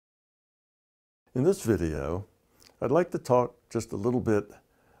In this video, I'd like to talk just a little bit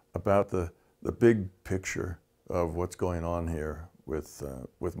about the big picture of what's going on here with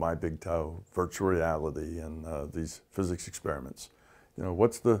my big toe, virtual reality, and these physics experiments. You know,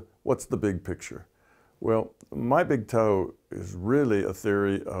 what's the big picture? Well, my big toe is really a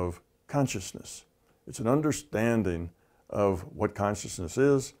theory of consciousness. It's an understanding of what consciousness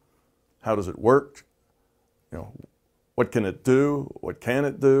is, how does it work, you know, what can it do, what can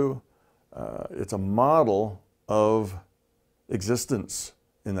it do. It's a model of existence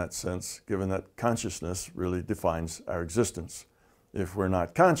in that sense, given that consciousness really defines our existence. If we're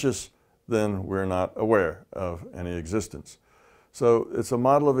not conscious, then we're not aware of any existence. So it's a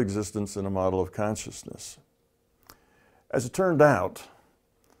model of existence and a model of consciousness. As it turned out,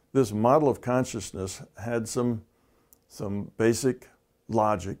 this model of consciousness had some basic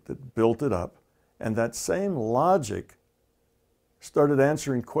logic that built it up, and that same logic started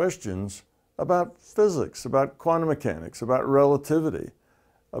answering questions about physics, about quantum mechanics, about relativity,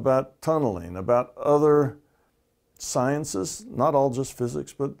 about tunneling, about other sciences, not all just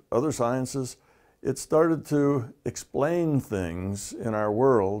physics, but other sciences. It started to explain things in our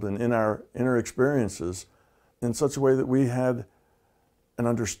world and in our inner experiences in such a way that we had an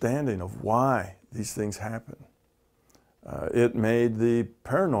understanding of why these things happen. It made the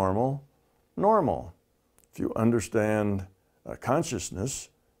paranormal normal. If you understand consciousness,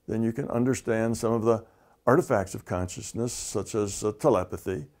 then you can understand some of the artifacts of consciousness, such as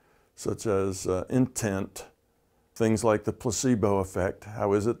telepathy, such as intent, things like the placebo effect.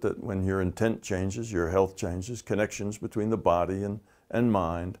 How is it that when your intent changes, your health changes, connections between the body and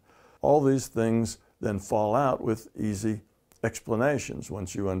mind? All these things then fall out with easy explanations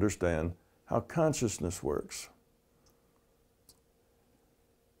once you understand how consciousness works.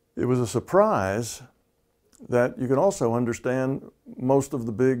 It was a surprise that you can also understand most of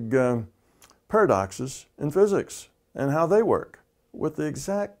the big paradoxes in physics and how they work with the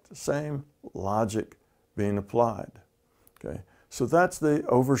exact same logic being applied. Okay? So that's the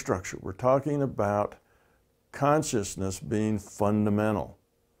overstructure. We're talking about consciousness being fundamental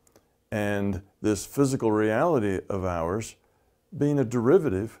and this physical reality of ours being a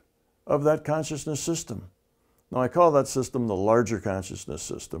derivative of that consciousness system. Now, I call that system the larger consciousness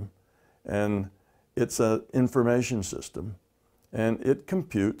system, and it's an information system, and it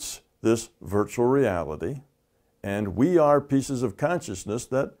computes this virtual reality, and we are pieces of consciousness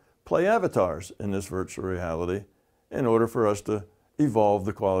that play avatars in this virtual reality in order for us to evolve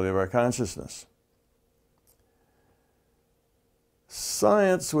the quality of our consciousness.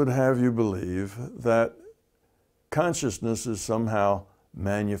 Science would have you believe that consciousness is somehow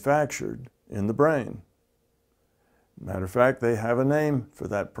manufactured in the brain. Matter of fact, they have a name for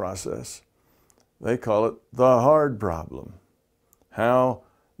that process. They call it the hard problem. How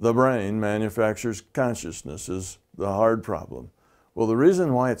the brain manufactures consciousness is the hard problem. Well, the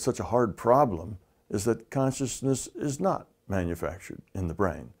reason why it's such a hard problem is that consciousness is not manufactured in the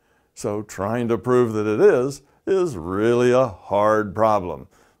brain. So trying to prove that it is really a hard problem,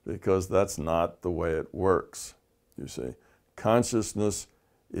 because that's not the way it works, you see. Consciousness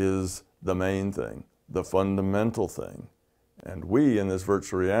is the main thing, the fundamental thing. And we, in this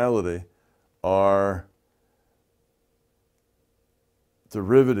virtual reality, are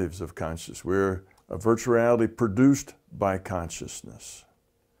derivatives of consciousness. We're a virtual reality produced by consciousness.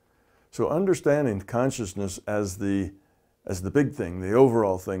 So understanding consciousness as the big thing, the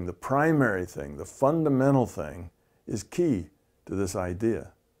overall thing, the primary thing, the fundamental thing is key to this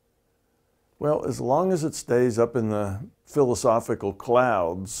idea. Well, as long as it stays up in the philosophical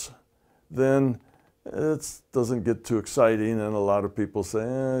clouds, then it doesn't get too exciting, and a lot of people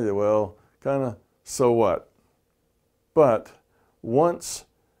say, well, kind of, so what? But once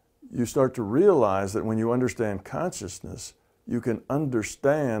you start to realize that when you understand consciousness, you can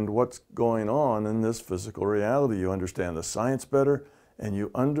understand what's going on in this physical reality. You understand the science better, and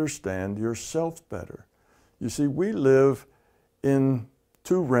you understand yourself better. You see, we live in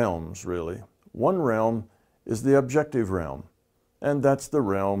two realms, really. One realm is the objective realm, and that's the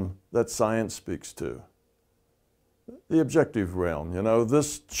realm that science speaks to. The objective realm, you know,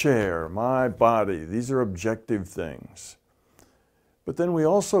 this chair, my body, these are objective things. But then we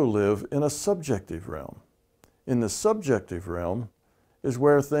also live in a subjective realm. In the subjective realm is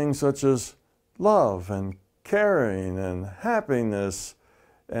where things such as love and caring and happiness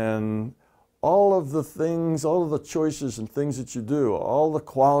and all of the things, all of the choices and things that you do, all the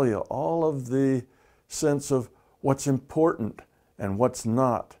qualia, all of the sense of what's important and what's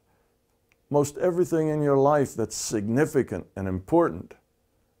not. Most everything in your life that's significant and important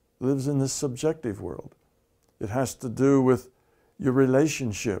lives in this subjective world. It has to do with your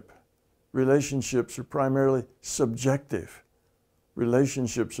relationship relationships are primarily subjective.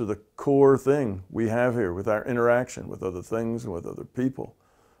 Relationships are the core thing we have here with our interaction with other things and with other people.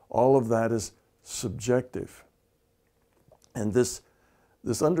 All of that is subjective. And this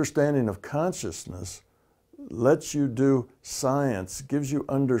understanding of consciousness lets you do science, gives you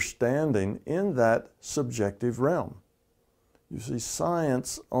understanding in that subjective realm. You see,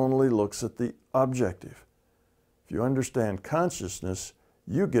 science only looks at the objective. If you understand consciousness,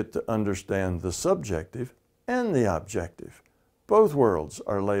 you get to understand the subjective and the objective. Both worlds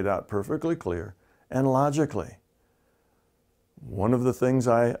are laid out perfectly clear and logically. One of the things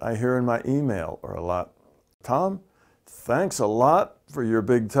I hear in my email are a lot, Tom, thanks a lot for your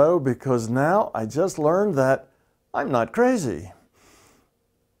big toe because now I just learned that I'm not crazy.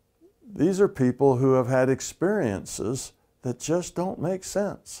 These are people who have had experiences that just don't make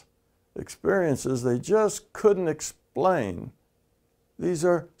sense. Experiences they just couldn't explain. These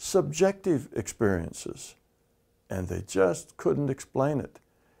are subjective experiences, and they just couldn't explain it.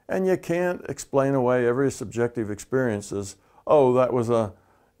 And you can't explain away every subjective experience as, oh, that was a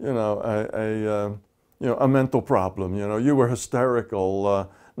mental problem. You were hysterical.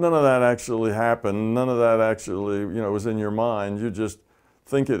 None of that actually happened. None of that actually, was in your mind. You just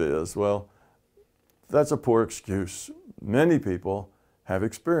think it is. Well, that's a poor excuse. Many people have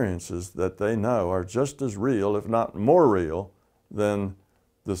experiences that they know are just as real, if not more real, than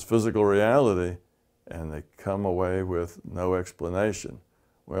this physical reality, and they come away with no explanation.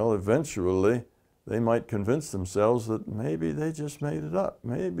 Well, eventually, they might convince themselves that maybe they just made it up.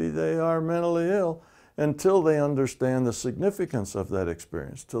 Maybe they are mentally ill until they understand the significance of that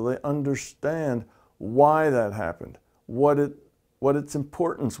experience, till they understand why that happened, what its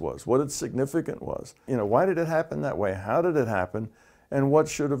importance was, what its significance was. Why did it happen that way? How did it happen? And what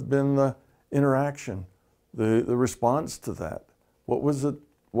should have been the interaction, the response to that? What was it?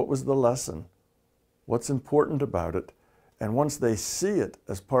 What was the lesson? What's important about it? And once they see it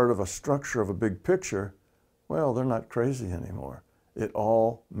as part of a structure of a big picture, well, they're not crazy anymore. It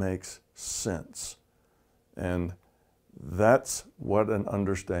all makes sense. And that's what an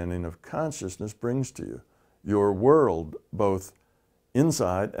understanding of consciousness brings to you. Your world, both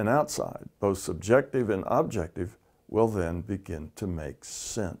inside and outside, both subjective and objective, will then begin to make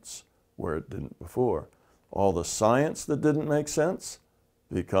sense where it didn't before. All the science that didn't make sense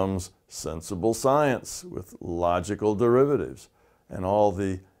becomes sensible science with logical derivatives, and all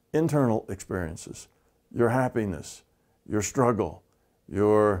the internal experiences, your happiness, your struggle,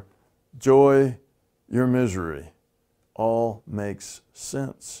 your joy, your misery, all makes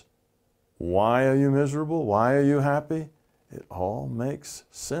sense. Why are you miserable? Why are you happy? It all makes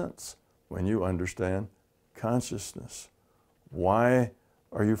sense when you understand consciousness. Why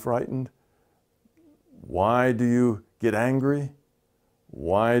are you frightened? Why do you get angry?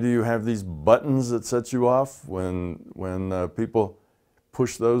 Why do you have these buttons that set you off when people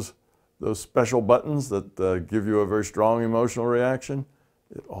push those special buttons that give you a very strong emotional reaction?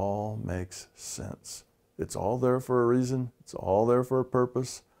 It all makes sense. It's all there for a reason. It's all there for a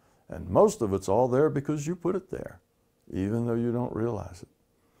purpose. And most of it's all there because you put it there, even though you don't realize it.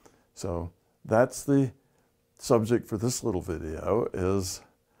 So that's the subject for this little video, is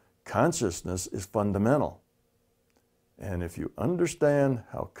consciousness is fundamental. And if you understand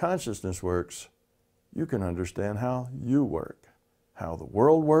how consciousness works, you can understand how you work, how the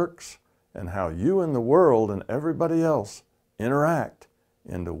world works, and how you and the world and everybody else interact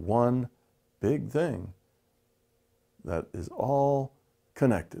into one big thing that is all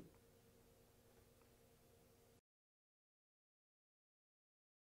connected.